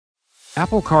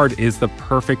Apple Card is the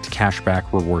perfect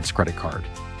cashback rewards credit card.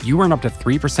 You earn up to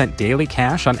 3% daily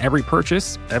cash on every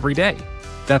purchase every day.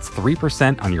 That's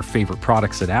 3% on your favorite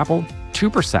products at Apple,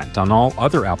 2% on all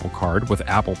other Apple Card with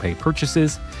Apple Pay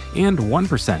purchases, and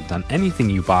 1% on anything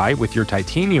you buy with your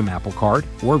titanium Apple Card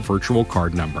or virtual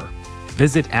card number.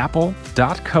 Visit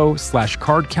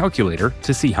apple.co/card calculator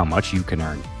to see how much you can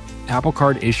earn. Apple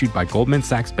Card issued by Goldman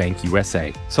Sachs Bank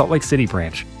USA, Salt Lake City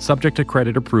branch, subject to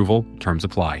credit approval, terms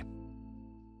apply.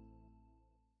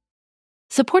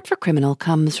 Support for Criminal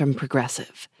comes from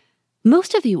Progressive.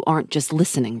 Most of you aren't just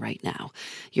listening right now.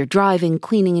 You're driving,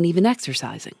 cleaning, and even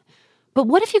exercising. But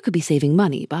what if you could be saving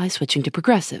money by switching to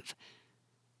Progressive?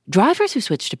 Drivers who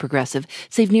switch to Progressive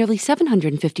save nearly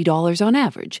 $750 on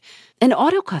average, and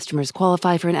auto customers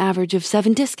qualify for an average of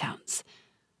 7 discounts.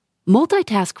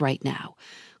 Multitask right now.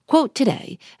 Quote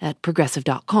today at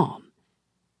Progressive.com.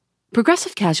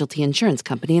 Progressive Casualty Insurance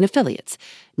Company and Affiliates.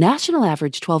 National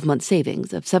average 12-month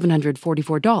savings of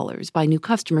 $744 by new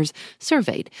customers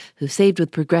surveyed who saved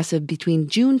with Progressive between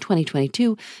June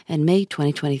 2022 and May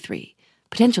 2023.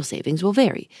 Potential savings will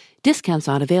vary. Discounts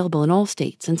not available in all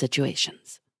states and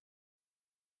situations.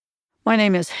 My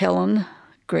name is Helen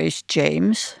Grace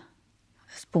James.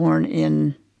 I was born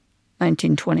in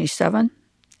 1927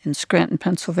 in Scranton,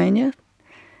 Pennsylvania,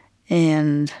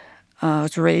 and I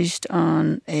was raised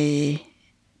on a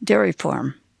dairy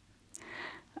farm.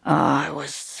 I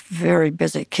was a very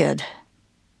busy kid.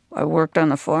 I worked on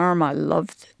the farm. I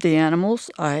loved the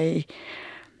animals. I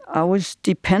was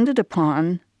depended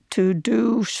upon to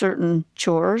do certain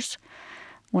chores.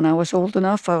 When I was old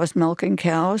enough, I was milking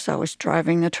cows. I was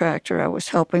driving the tractor. I was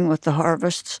helping with the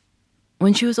harvests.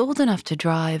 When she was old enough to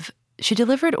drive, she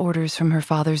delivered orders from her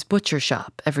father's butcher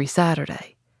shop every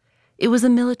Saturday. It was a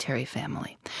military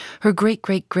family. Her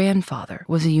great-great-grandfather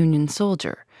was a Union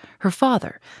soldier. Her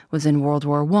father was in World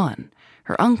War I.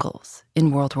 Her uncles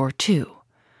in World War II.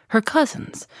 Her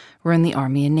cousins were in the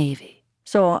Army and Navy.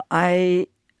 So I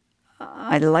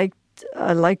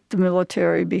liked the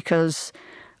military because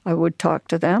I would talk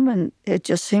to them, and it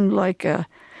just seemed like a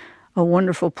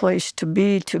wonderful place to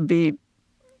be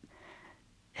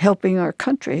helping our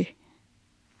country,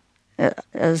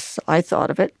 as I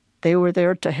thought of it. They were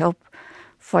there to help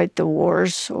fight the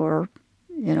wars or,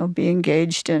 be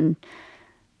engaged in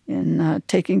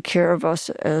taking care of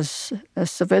us as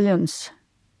civilians.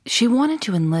 She wanted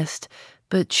to enlist,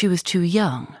 but she was too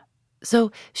young.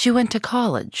 So she went to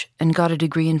college and got a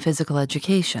degree in physical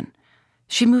education.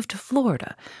 She moved to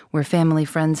Florida, where family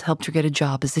friends helped her get a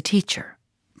job as a teacher.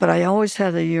 But I always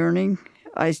had a yearning.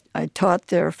 I taught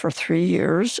there for 3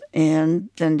 years and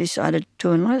then decided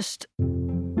to enlist.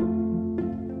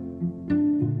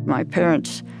 My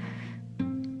parents,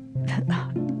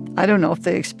 I don't know if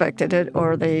they expected it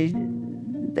or they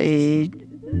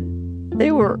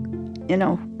were,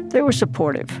 they were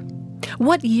supportive.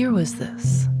 What year was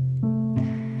this?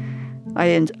 I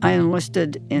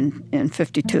enlisted in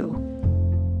 52.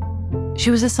 She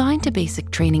was assigned to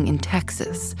basic training in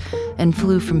Texas and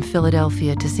flew from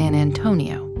Philadelphia to San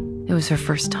Antonio. It was her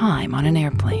first time on an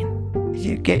airplane.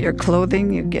 You get your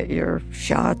clothing, you get your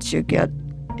shots, you get,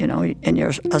 and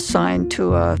you're assigned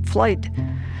to a flight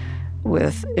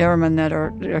with airmen that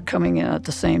are coming in at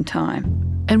the same time.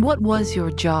 And what was your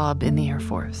job in the Air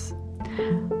Force?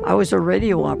 I was a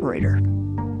radio operator.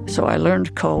 So I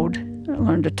learned code. I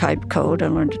learned to type code. I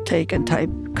learned to take and type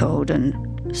code and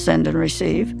send and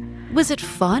receive. Was it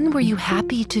fun? Were you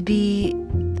happy to be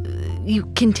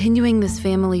continuing this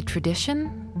family tradition?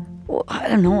 Well, I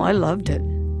don't know. I loved it.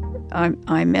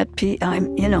 I met people.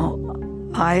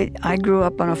 I grew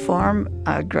up on a farm.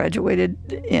 I graduated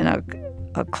in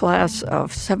a class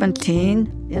of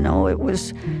 17.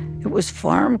 It was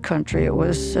farm country. It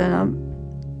was.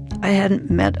 I hadn't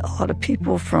met a lot of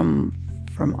people from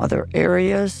other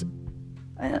areas.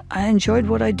 I enjoyed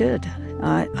what I did.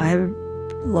 I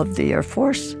loved the Air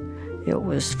Force. It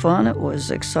was fun, it was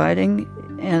exciting,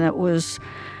 and it was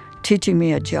teaching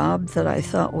me a job that I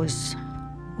thought was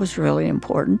really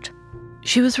important.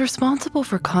 She was responsible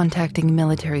for contacting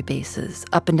military bases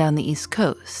up and down the East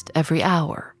Coast every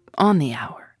hour, on the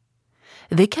hour.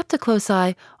 They kept a close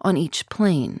eye on each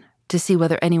plane to see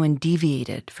whether anyone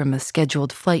deviated from a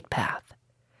scheduled flight path.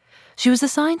 She was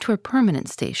assigned to her permanent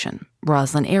station,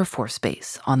 Roslyn Air Force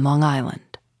Base on Long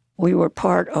Island. We were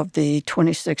part of the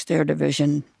 26th Air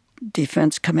Division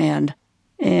Defense Command,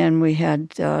 and we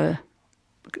had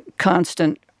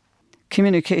constant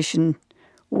communication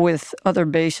with other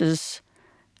bases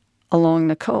along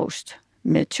the coast,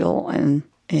 Mitchell and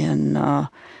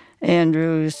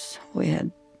Andrews. We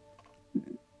had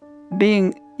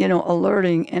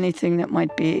alerting anything that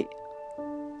might be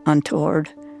untoward.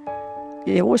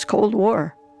 It was Cold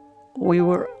War. We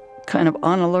were kind of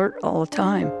on alert all the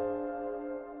time.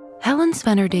 Helen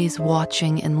spent her days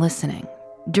watching and listening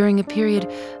during a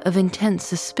period of intense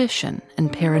suspicion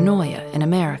and paranoia in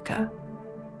America.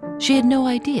 She had no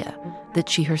idea that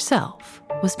she herself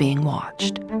was being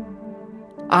watched.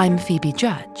 I'm Phoebe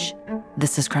Judge.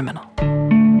 This is Criminal.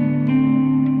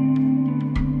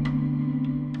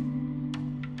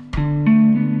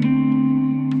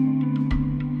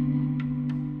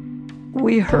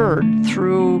 We heard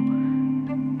through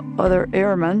other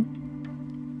airmen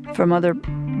from other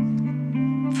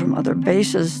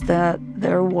bases that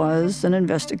there was an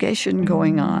investigation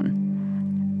going on.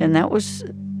 And that was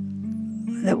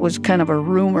kind of a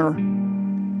rumor.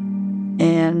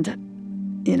 And,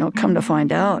 come to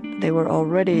find out, they were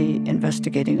already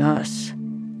investigating us,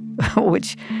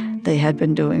 which they had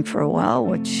been doing for a while,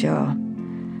 which, of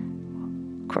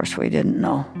course, we didn't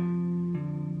know.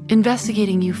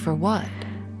 Investigating you for what?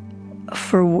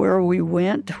 For where we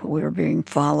went. We were being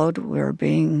followed. We were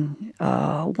being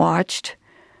watched.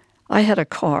 I had a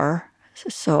car,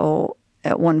 so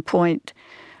at one point,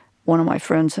 one of my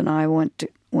friends and I went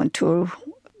to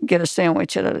get a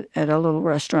sandwich at a little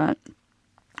restaurant,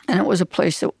 and it was a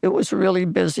place that it was really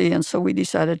busy, and so we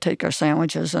decided to take our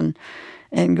sandwiches and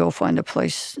go find a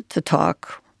place to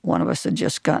talk. One of us had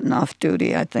just gotten off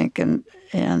duty, I think, and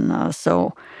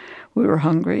so we were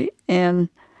hungry, and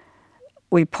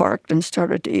we parked and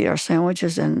started to eat our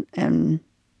sandwiches, and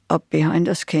up behind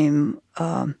us came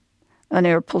an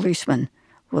air policeman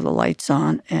with the lights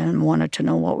on and wanted to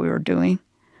know what we were doing.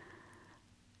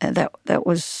 And that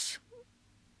was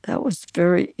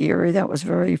very eerie. That was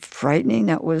very frightening.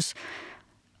 That was,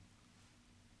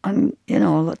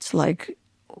 it's like,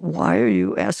 why are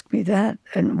you asking me that?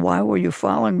 And why were you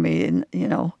following me? And,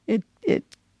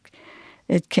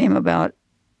 it came about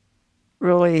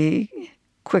really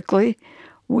quickly.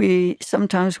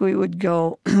 Sometimes we would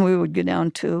go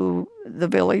down to the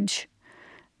village,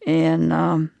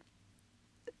 and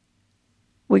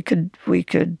we could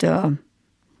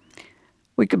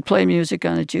play music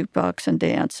on a jukebox and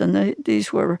dance. And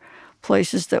these were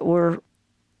places that were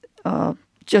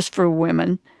just for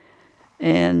women,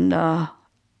 and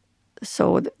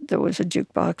so there was a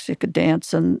jukebox. You could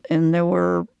dance, and there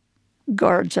were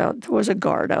guards out. There was a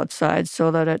guard outside so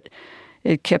that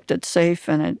it kept it safe,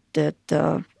 and they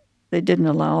didn't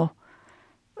allow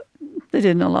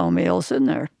males in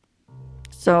there.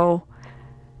 So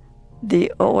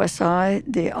the OSI,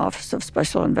 the Office of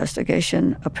Special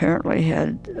Investigation, apparently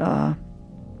had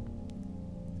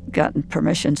gotten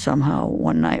permission somehow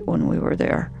one night when we were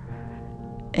there,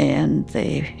 and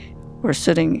they were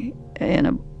sitting in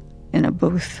a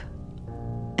booth,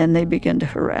 and they began to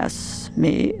harass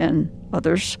me and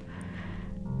others,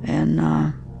 and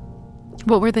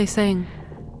what were they saying?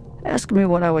 Asking me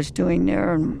what I was doing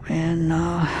there, and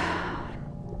I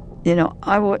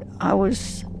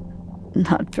was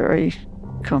not very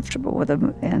comfortable with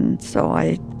them, and so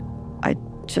I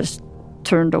just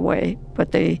turned away.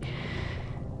 But they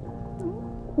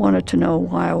wanted to know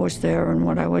why I was there and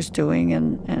what I was doing,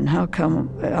 and how come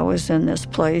I was in this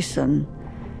place, and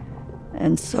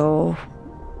so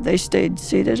they stayed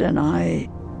seated, and I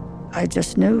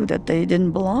just knew that they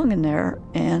didn't belong in there,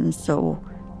 and so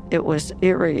it was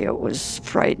eerie. It was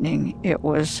frightening.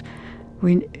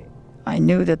 I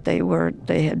knew that they were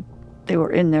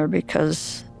in there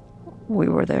because we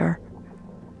were there.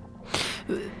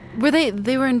 Were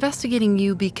they were investigating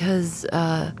you because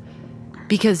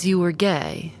you were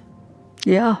gay?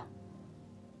 Yeah.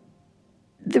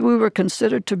 We were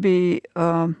considered to be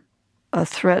a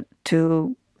threat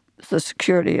to the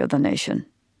security of the nation.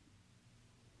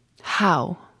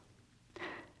 How?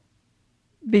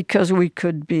 Because we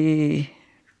could be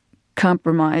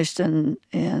compromised, and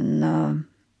in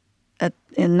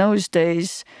those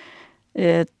days,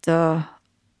 it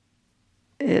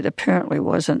apparently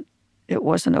wasn't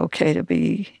okay to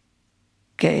be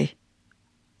gay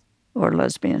or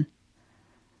lesbian.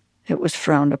 It was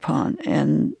frowned upon,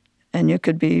 and you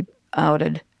could be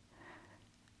outed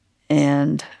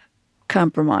and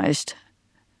compromised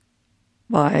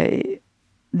by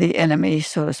the enemy,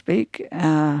 so to speak,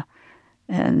 and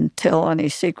tell any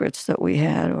secrets that we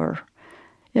had, or,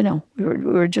 we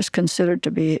were just considered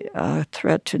to be a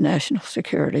threat to national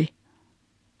security.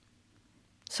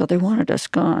 So they wanted us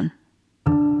gone.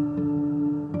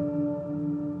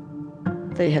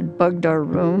 They had bugged our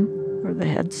room, or they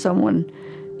had someone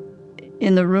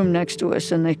in the room next to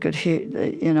us, and they could hear,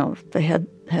 they had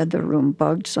the room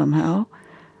bugged somehow.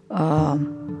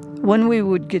 When we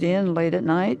would get in late at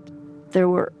night, there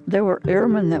were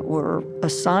airmen that were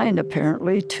assigned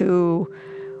apparently to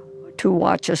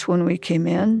watch us when we came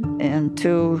in, and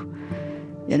to,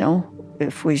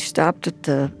 if we stopped at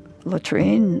the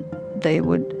latrine, they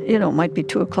would, it might be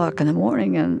 2 o'clock in the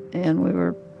morning, and we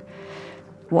were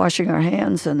washing our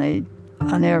hands, and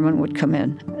an airman would come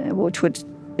in, which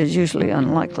is usually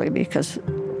unlikely because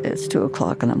it's 2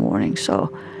 o'clock in the morning. So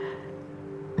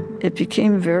it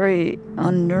became very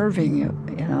unnerving,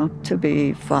 to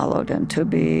be followed and to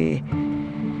be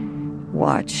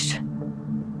watched.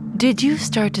 Did you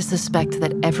start to suspect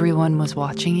that everyone was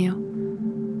watching you?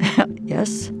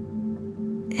 Yes.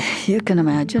 You can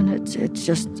imagine. It's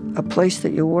just a place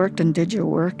that you worked and did your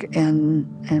work,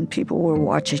 and people were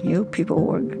watching you.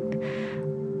 People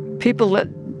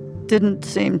that didn't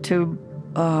seem to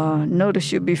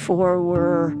notice you before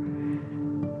were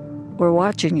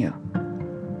watching you.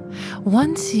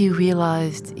 Once you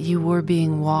realized you were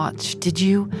being watched, did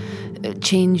you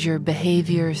change your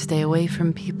behavior, stay away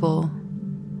from people?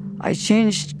 I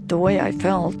changed the way I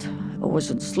felt. I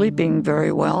wasn't sleeping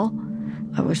very well.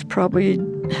 I was probably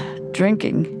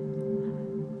drinking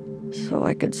so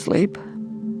I could sleep.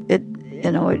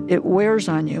 It wears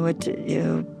on you.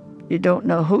 You don't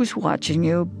know who's watching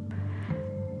you,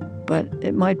 but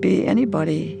it might be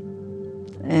anybody.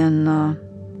 And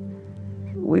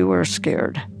we were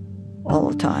scared all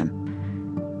the time.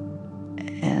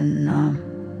 And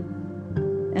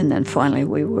then finally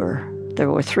there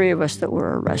were 3 of us that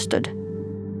were arrested.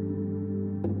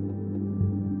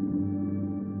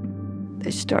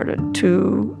 They started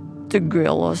to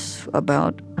grill us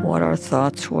about what our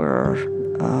thoughts were,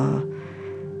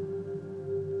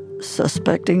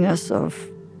 suspecting us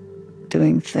of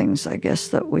doing things, I guess,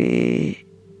 that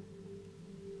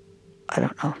I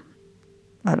don't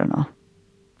know.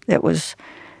 It was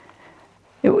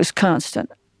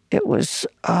constant. It was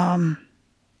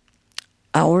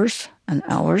hours and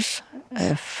hours.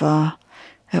 If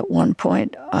at one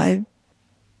point I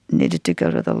needed to go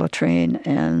to the latrine,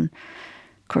 and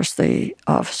of course the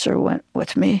officer went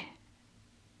with me,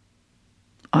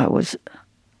 I was,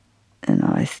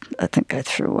 I think I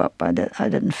threw up. I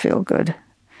didn't feel good.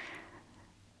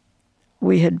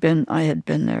 I had been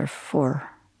there for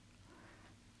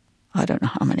I don't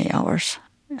know how many hours,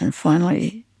 and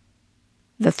finally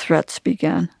the threats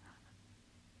began.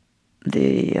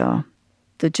 The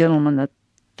gentleman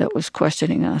that was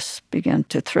questioning us began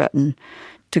to threaten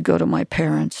to go to my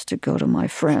parents, to go to my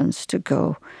friends, to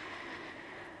go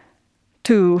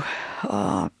to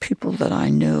people that I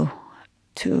knew,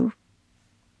 to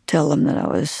tell them that I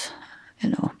was,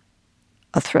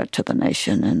 a threat to the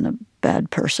nation and a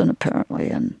bad person, apparently.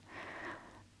 And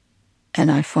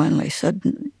I finally said,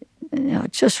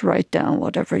 just write down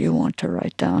whatever you want to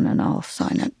write down and I'll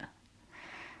sign it.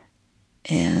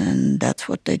 And that's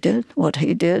what they did, what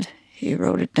he did. He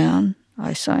wrote it down.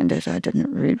 I signed it. I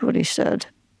didn't read what he said.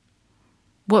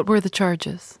 What were the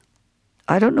charges?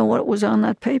 I don't know what was on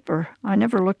that paper. I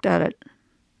never looked at it.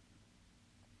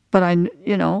 But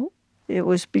it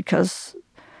was because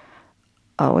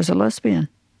I was a lesbian.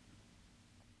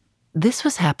 This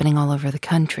was happening all over the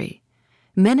country.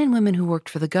 Men and women who worked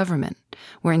for the government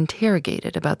were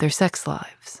interrogated about their sex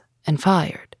lives and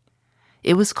fired.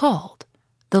 It was called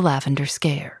the Lavender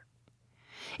Scare.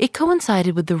 It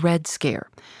coincided with the Red Scare,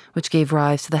 which gave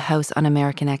rise to the House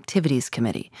Un-American Activities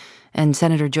Committee and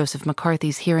Senator Joseph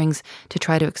McCarthy's hearings to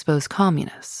try to expose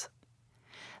communists.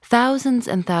 Thousands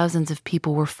and thousands of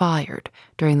people were fired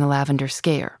during the Lavender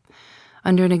Scare,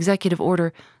 under an executive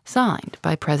order signed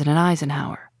by President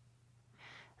Eisenhower.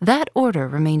 That order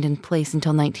remained in place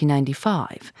until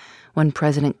 1995, when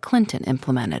President Clinton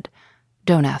implemented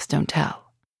Don't Ask, Don't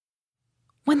Tell.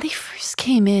 When they first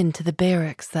came into the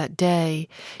barracks that day,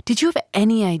 did you have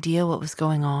any idea what was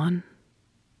going on?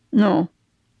 No.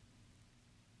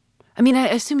 I mean, I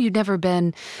assume you'd never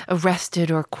been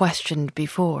arrested or questioned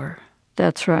before.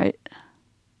 That's right.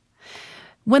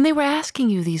 When they were asking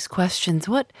you these questions,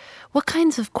 what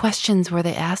kinds of questions were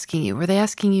they asking you? Were they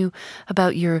asking you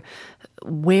about your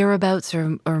whereabouts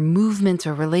or movements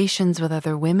or relations with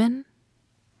other women?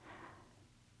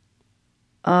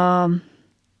 One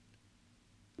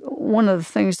of the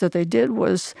things that they did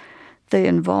was they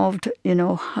involved,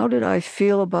 how did I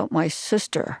feel about my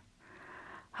sister?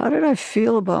 How did I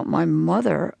feel about my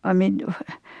mother? I mean,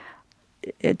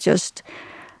 it just...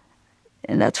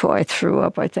 And that's why I threw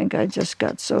up. I think I just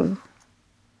got so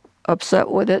upset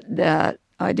with it that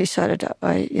I decided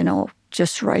to,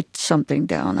 just write something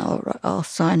down. I'll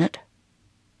sign it.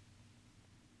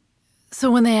 So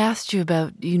when they asked you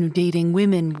about, dating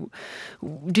women,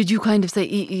 did you kind of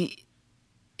say,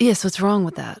 yes, what's wrong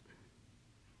with that?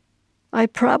 I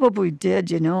probably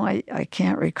did, I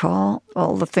can't recall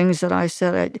all the things that I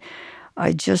said.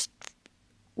 I just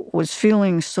was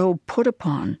feeling so put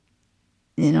upon.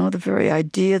 The very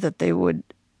idea that they would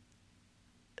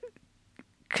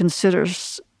consider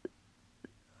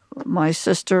my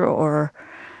sister or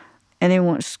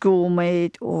anyone's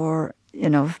schoolmate or,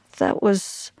 that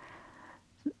was,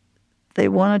 they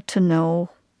wanted to know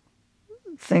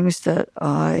things that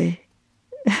I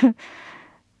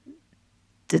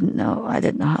didn't know. I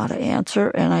didn't know how to answer,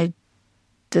 and I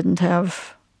didn't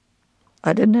have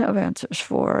answers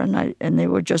for, and they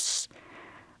were just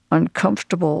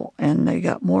uncomfortable, and they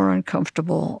got more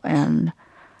uncomfortable, and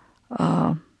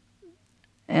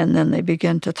then they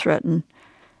began to threaten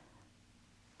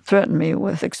me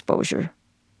with exposure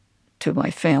to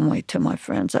my family, to my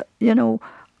friends. In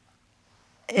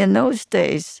those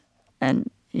days, and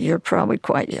you're probably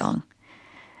quite young,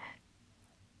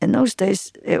 in those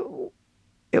days it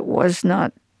was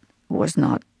not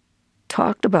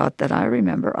talked about that I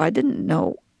remember. I didn't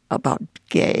know about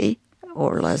gay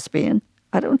or lesbian.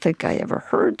 I don't think I ever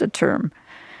heard the term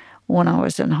when I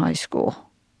was in high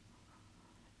school.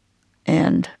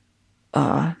 And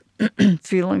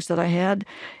feelings that I had,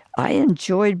 I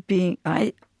enjoyed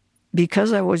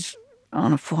because I was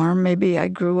on a farm, maybe I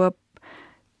grew up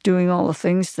doing all the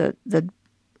things that the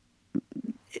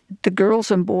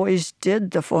girls and boys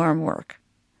did the farm work.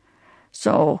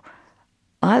 So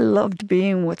I loved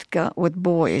being with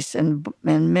boys and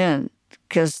men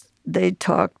because they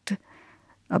talked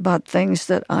about things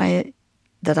that I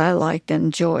liked and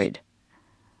enjoyed.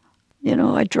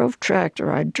 I drove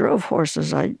tractor, I drove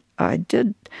horses, I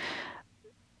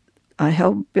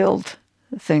helped build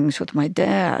things with my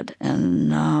dad,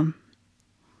 and I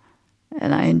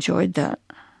enjoyed that.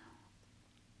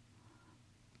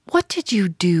 What did you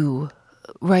do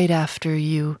right after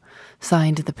you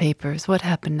signed the papers? What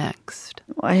happened next?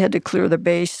 I had to clear the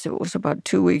base. It was about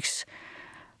 2 weeks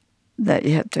that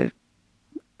you had to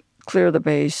clear the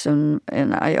base, and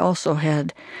I also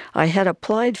had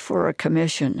applied for a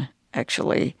commission,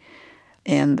 actually,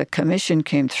 and the commission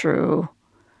came through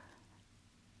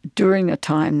during the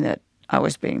time that I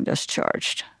was being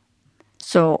discharged.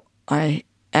 So I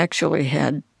actually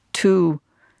had 2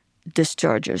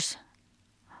 discharges,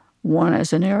 one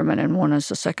as an airman and one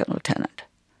as a second lieutenant.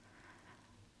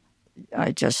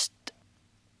 I just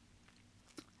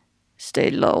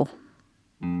stayed low.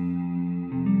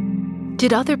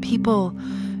 Did other people...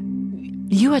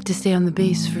 You had to stay on the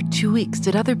base for 2 weeks.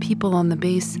 Did other people on the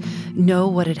base know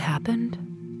what had happened?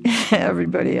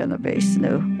 Everybody on the base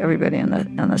knew. Everybody on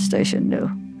the station knew.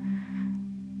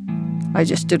 I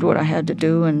just did what I had to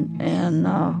do and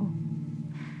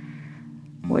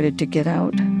waited to get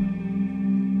out.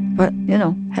 But,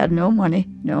 had no money,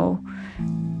 no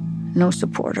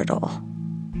support at all.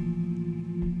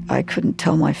 I couldn't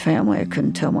tell my family. I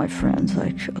couldn't tell my friends.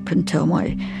 I couldn't tell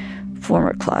my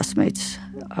former classmates.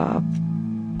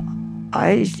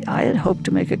 I had hoped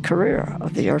to make a career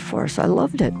of the Air Force. I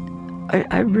loved it.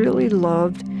 I really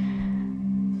loved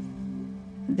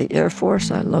the Air Force.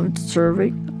 I loved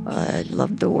serving. I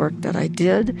loved the work that I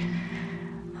did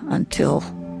until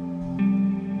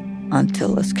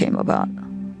this came about.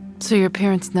 So your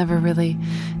parents never really,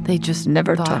 they just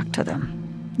never thought... talked to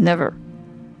them. Never.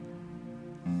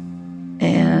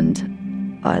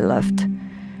 And I left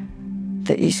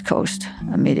the East Coast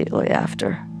immediately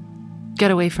after. Get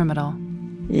away from it all.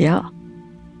 Yeah.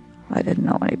 I didn't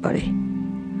know anybody.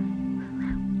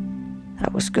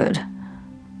 That was good.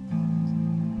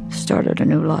 Started a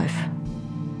new life.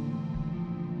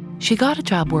 She got a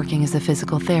job working as a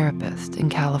physical therapist in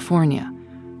California.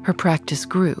 Her practice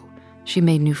grew. She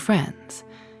made new friends.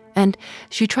 And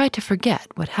she tried to forget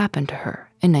what happened to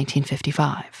her in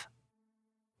 1955.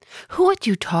 Who had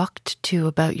you talked to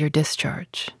about your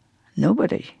discharge?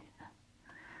 Nobody.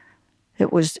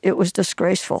 It was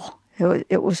disgraceful.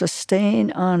 It was a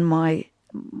stain on my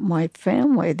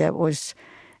family that was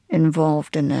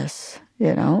involved in this,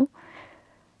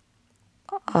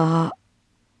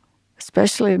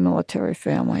 especially a military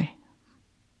family.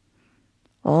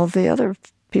 All the other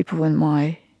people in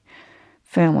my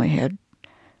family had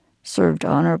served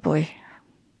honorably.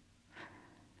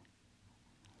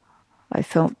 I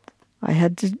felt I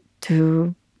had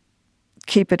to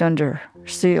keep it under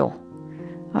seal.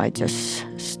 I just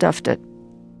stuffed it.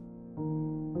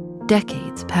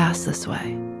 Decades passed this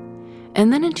way.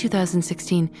 And then in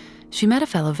 2016, she met a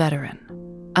fellow veteran,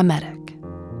 a medic.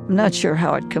 I'm not sure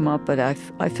how it came up, but I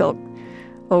felt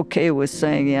okay with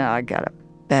saying, yeah, I got a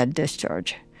bad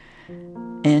discharge.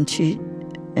 And she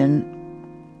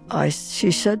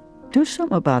said, do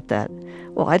something about that.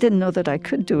 Well, I didn't know that I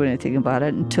could do anything about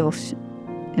it until,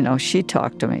 she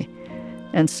talked to me.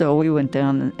 And so we went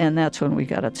down, and that's when we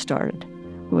got it started.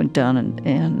 went down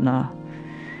and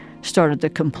started the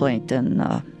complaint. And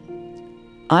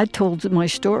I told my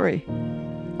story.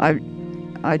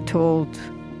 I told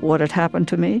what had happened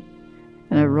to me,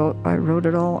 and I wrote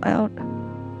it all out.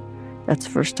 That's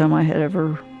the first time I had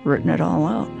ever written it all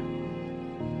out.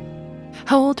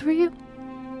 How old were you?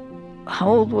 How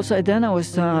old was I then? I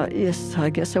was, I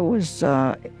guess I was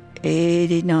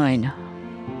 89.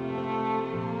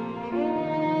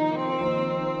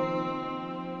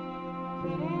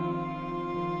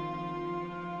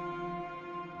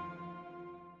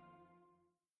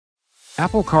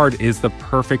 Apple Card is the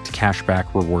perfect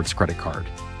cashback rewards credit card.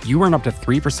 You earn up to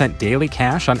 3% daily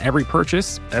cash on every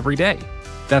purchase every day.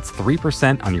 That's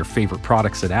 3% on your favorite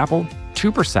products at Apple,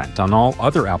 2% on all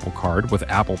other Apple Card with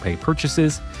Apple Pay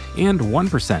purchases, and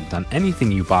 1% on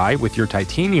anything you buy with your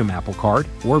titanium Apple Card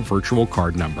or virtual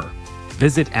card number.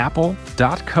 Visit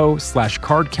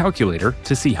apple.co/card calculator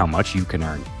to see how much you can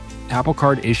earn. Apple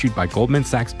Card issued by Goldman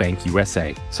Sachs Bank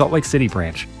USA, Salt Lake City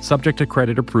branch, subject to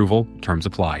credit approval, terms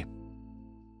apply.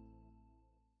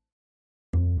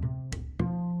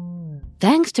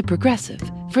 Thanks to Progressive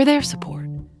for their support.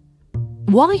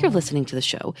 While you're listening to the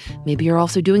show, maybe you're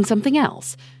also doing something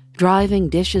else. Driving,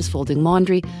 dishes, folding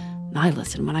laundry. I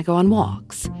listen when I go on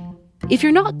walks. If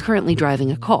you're not currently driving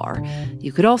a car,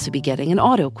 you could also be getting an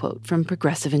auto quote from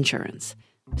Progressive Insurance.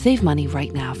 Save money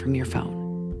right now from your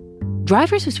phone.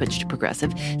 Drivers who switch to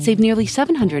Progressive save nearly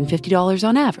 $750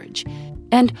 on average.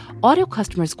 And auto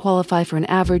customers qualify for an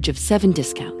average of 7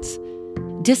 discounts.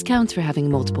 Discounts for having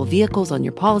multiple vehicles on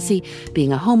your policy,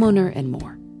 being a homeowner, and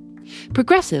more.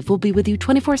 Progressive will be with you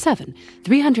 24/7,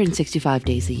 365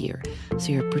 days a year,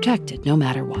 so you're protected no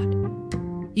matter what.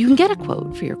 You can get a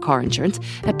quote for your car insurance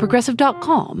at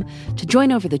Progressive.com to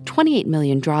join over the 28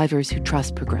 million drivers who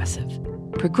trust Progressive.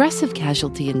 Progressive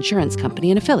Casualty Insurance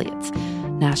Company and Affiliates.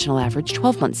 National average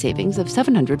 12-month savings of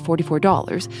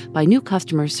 $744 by new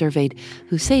customers surveyed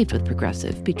who saved with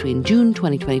Progressive between June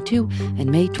 2022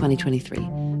 and May 2023.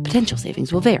 Potential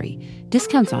savings will vary.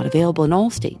 Discounts not available in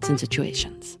all states and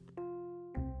situations.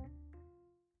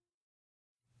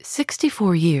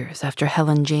 64 years after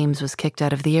Helen James was kicked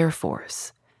out of the Air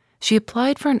Force, she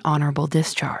applied for an honorable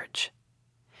discharge.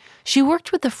 She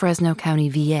worked with the Fresno County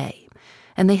VA,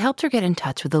 and they helped her get in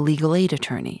touch with a legal aid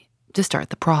attorney to start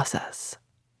the process.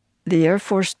 The Air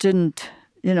Force didn't,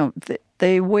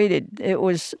 they waited.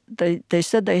 They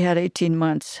said they had 18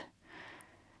 months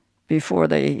before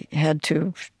they had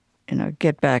to,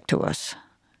 get back to us.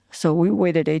 So we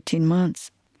waited 18 months.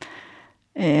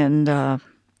 And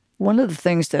one of the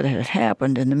things that had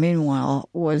happened in the meanwhile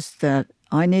was that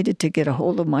I needed to get a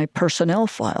hold of my personnel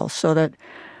file so that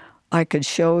I could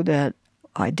show that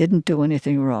I didn't do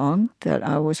anything wrong, that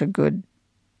I was a good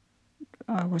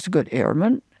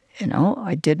airman.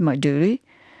 I did my duty,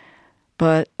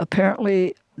 but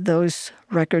apparently those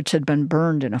records had been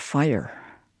burned in a fire.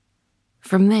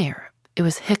 From there, it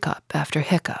was hiccup after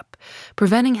hiccup,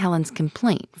 preventing Helen's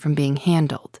complaint from being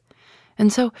handled.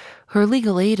 And so her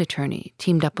legal aid attorney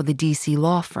teamed up with a D.C.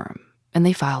 law firm, and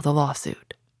they filed a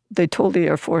lawsuit. They told the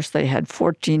Air Force they had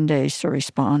 14 days to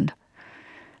respond,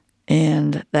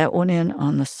 and that went in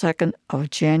on the 2nd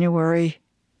of January,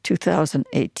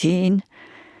 2018.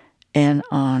 And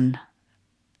on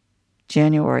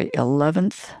January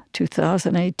 11th,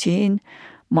 2018,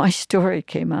 my story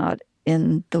came out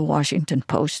in the Washington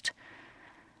Post.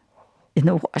 In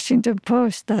the Washington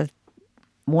Post, that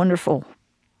wonderful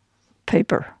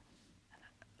paper.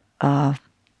 I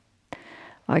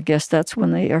guess that's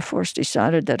when the Air Force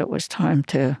decided that it was time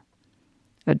to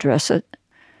address it.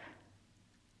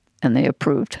 And they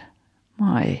approved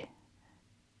my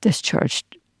discharge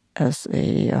as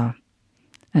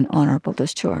an honorable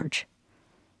discharge.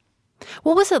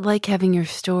 What was it like having your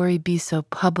story be so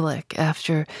public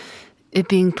after it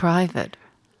being private?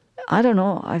 I don't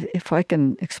know if I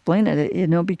can explain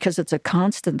it, because it's a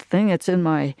constant thing. It's in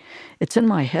my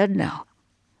head now.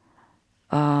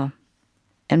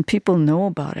 And people know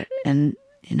about it. And,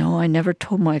 I never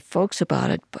told my folks about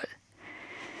it,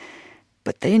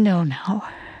 but they know now.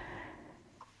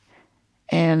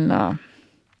 And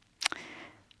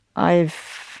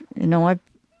I've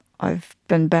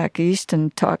been back east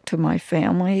and talked to my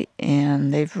family,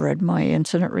 and they've read my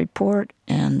incident report,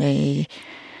 and they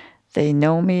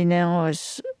know me now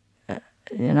as, that,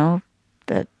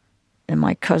 and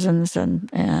my cousins and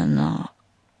my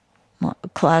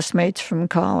classmates from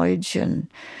college and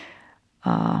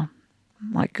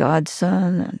my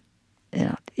godson,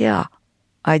 and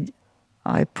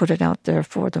I put it out there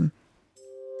for them.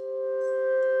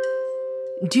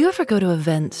 Do you ever go to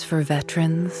events for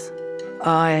veterans?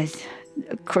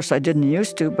 Of course, I didn't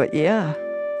used to, but yeah.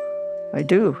 I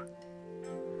do.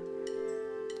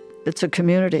 It's a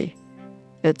community.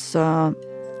 It's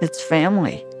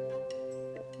family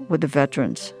with the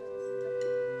veterans.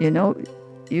 You know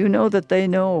that they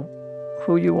know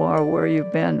who you are, where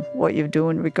you've been, what you're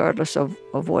doing, regardless of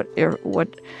what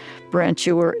branch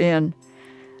you were in.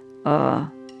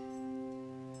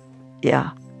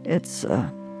 It's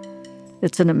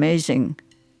an amazing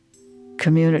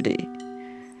community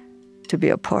to be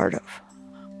a part of.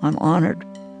 I'm honored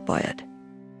by it.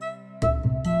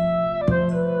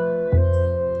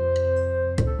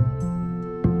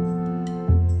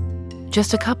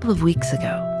 Just a couple of weeks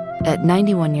ago, at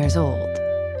 91 years old,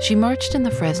 she marched in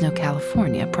the Fresno,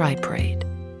 California Pride Parade.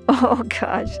 Oh,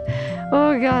 gosh.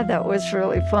 Oh, God, that was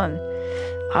really fun.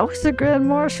 I was the Grand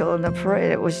Marshal in the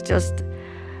parade. It was just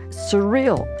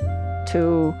surreal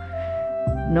to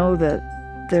know that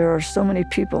there are so many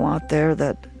people out there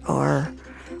that are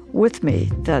with me,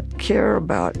 that care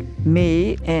about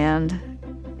me and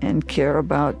care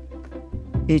about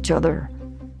each other.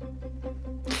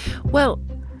 Well,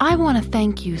 I want to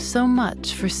thank you so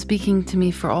much for speaking to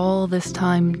me for all this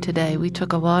time today. We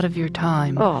took a lot of your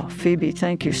time. Oh, Phoebe,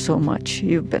 thank you so much.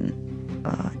 You've been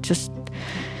just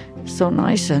so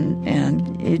nice,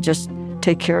 and you just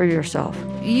take care of yourself.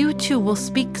 You too. We'll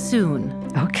speak soon.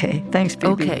 Okay. Thanks,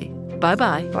 Phoebe. Okay.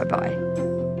 Bye-bye. Bye-bye.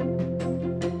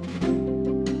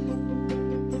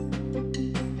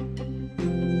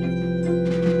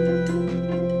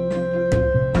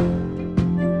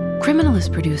 Criminal is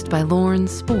produced by Lauren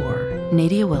Spohr,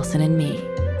 Nadia Wilson, and me.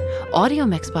 Audio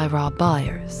mixed by Rob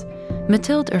Byers.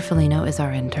 Matilde Urfolino is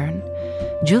our intern.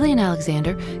 Julian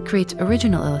Alexander creates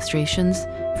original illustrations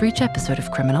for each episode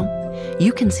of Criminal.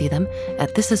 You can see them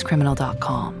at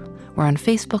thisiscriminal.com. We're on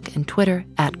Facebook and Twitter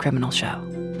at Criminal Show.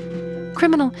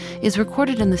 Criminal is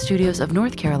recorded in the studios of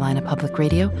North Carolina Public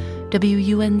Radio,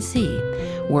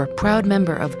 WUNC. We're a proud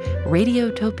member of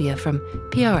Radiotopia from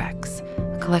PRX,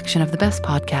 a collection of the best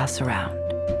podcasts around.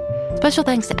 Special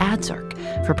thanks to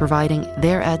AdCirc for providing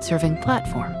their ad-serving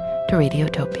platform to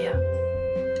Radiotopia.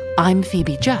 I'm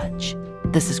Phoebe Judge.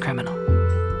 This is Criminal.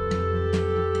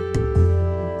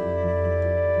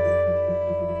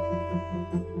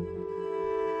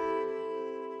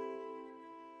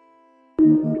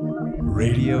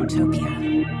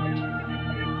 Radiotopia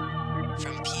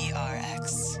from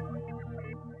PRX.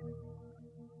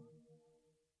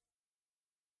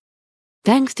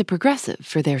 Thanks to Progressive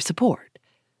for their support.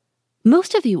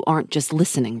 Most of you aren't just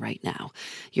listening right now.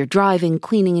 You're driving,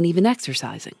 cleaning, and even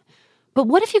exercising. But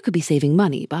what if you could be saving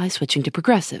money by switching to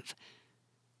Progressive?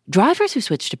 Drivers who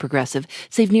switch to Progressive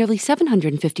save nearly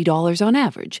 $750 on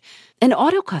average, and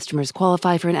auto customers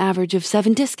qualify for an average of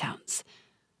 7 discounts.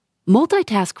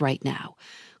 Multitask right now.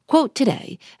 Quote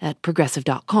today at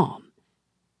Progressive.com.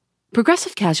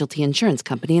 Progressive Casualty Insurance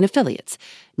Company and Affiliates.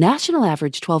 National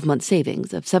average 12-month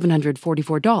savings of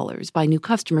 $744 by new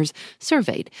customers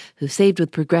surveyed who saved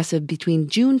with Progressive between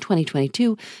June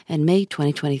 2022 and May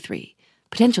 2023.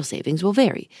 Potential savings will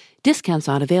vary. Discounts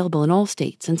not available in all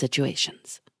states and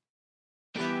situations.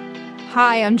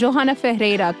 Hi, I'm Johanna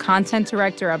Ferreira, Content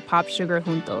Director at Pop Sugar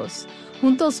Juntos.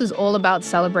 Juntos is all about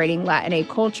celebrating Latinx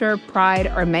culture, pride,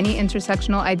 our many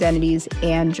intersectional identities,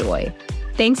 and joy.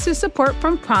 Thanks to support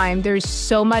from Prime, there's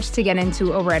so much to get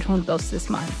into over at Juntos this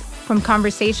month. From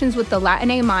conversations with the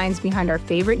Latinx minds behind our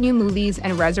favorite new movies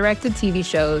and resurrected TV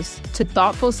shows, to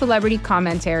thoughtful celebrity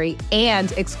commentary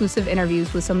and exclusive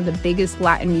interviews with some of the biggest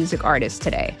Latin music artists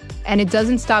today. And it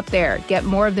doesn't stop there. Get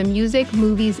more of the music,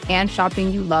 movies, and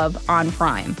shopping you love on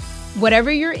Prime.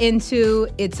 Whatever you're into,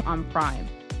 it's on Prime.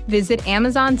 Visit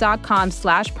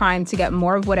Amazon.com/Prime to get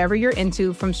more of whatever you're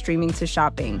into, from streaming to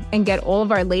shopping. And get all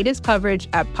of our latest coverage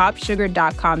at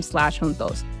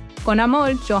popsugar.com/juntos. Con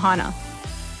amor, Johanna.